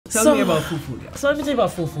Tell me about Fufu Gal. So let me tell you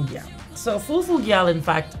about Fufu Gal. So Fufu Gal, in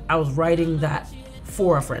fact, I was writing that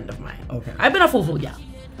for a friend of mine. Okay. I've been a Fufu Gal.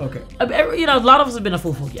 Okay. You know, a lot of us have been a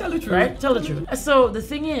Fufu Gal. Tell the truth. Right? Tell the truth. So the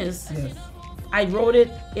thing is, yes. I wrote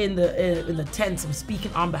it in the tense. I'm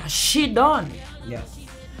speaking on behalf. She done. Yes.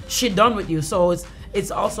 She done with you. So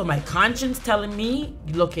it's also my conscience telling me,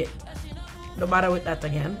 look it, no matter with that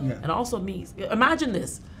again. Yeah. And also me. Imagine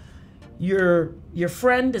this. Your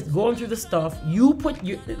friend is going through the stuff. You put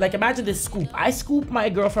like imagine this scoop. I scoop my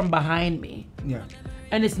girl from behind me. Yeah.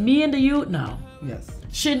 And it's me and the youth now. Yes.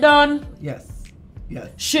 She done. Yes. Yes.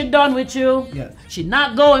 She done with you. Yes. She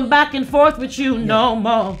not going back and forth with you no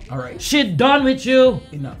more. All right. She done with you.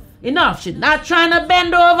 Enough. Enough. She not trying to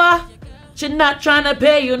bend over. She not trying to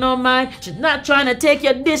pay you no mind. She's not trying to take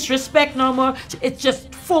your disrespect no more. It's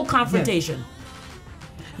just full confrontation. Yes.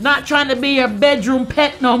 Not trying to be your bedroom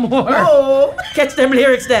pet no more. Oh. Catch them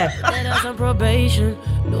lyrics there. That's on probation,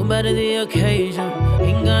 no matter the occasion.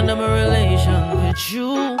 Ain't got no more relation with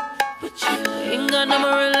you. Ain't got no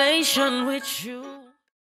more relation with you.